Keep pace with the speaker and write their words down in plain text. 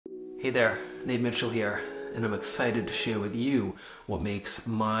Hey there, Nate Mitchell here, and I'm excited to share with you what makes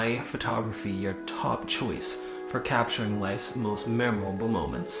my photography your top choice for capturing life's most memorable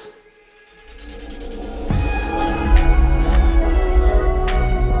moments.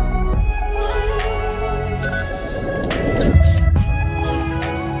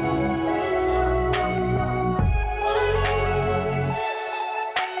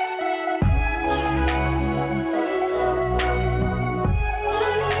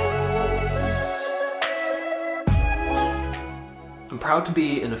 I'm proud to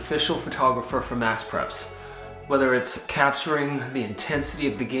be an official photographer for Max Preps. Whether it's capturing the intensity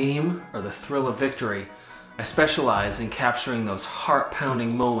of the game or the thrill of victory, I specialize in capturing those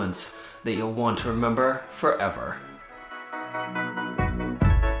heart-pounding moments that you'll want to remember forever.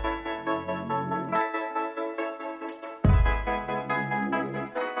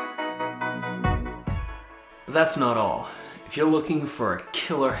 But that's not all. If you're looking for a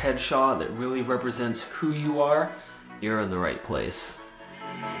killer headshot that really represents who you are, you're in the right place.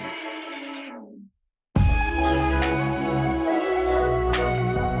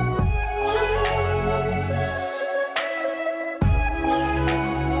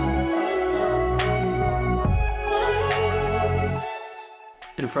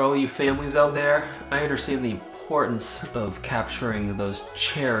 And for all you families out there, I understand the importance of capturing those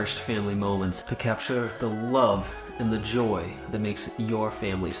cherished family moments to capture the love and the joy that makes your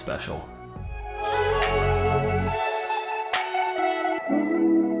family special.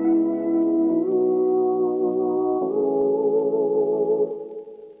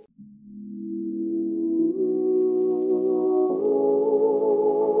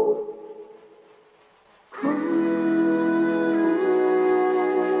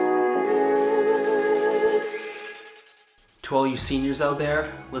 To all you seniors out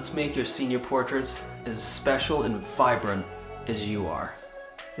there, let's make your senior portraits as special and vibrant as you are.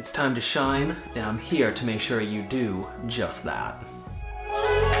 It's time to shine, and I'm here to make sure you do just that.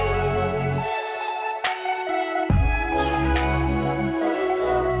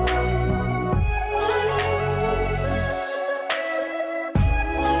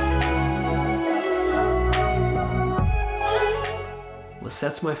 What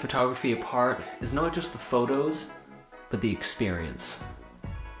sets my photography apart is not just the photos, but the experience.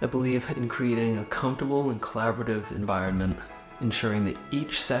 I believe in creating a comfortable and collaborative environment, ensuring that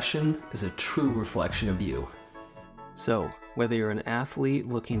each session is a true reflection of you. So, whether you're an athlete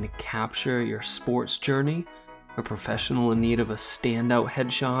looking to capture your sports journey, a professional in need of a standout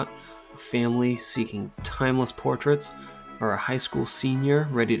headshot, a family seeking timeless portraits, or a high school senior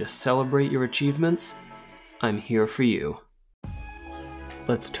ready to celebrate your achievements, I'm here for you.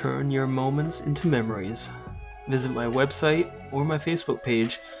 Let's turn your moments into memories. Visit my website or my Facebook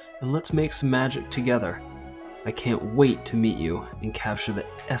page and let's make some magic together. I can't wait to meet you and capture the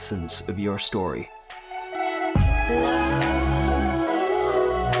essence of your story.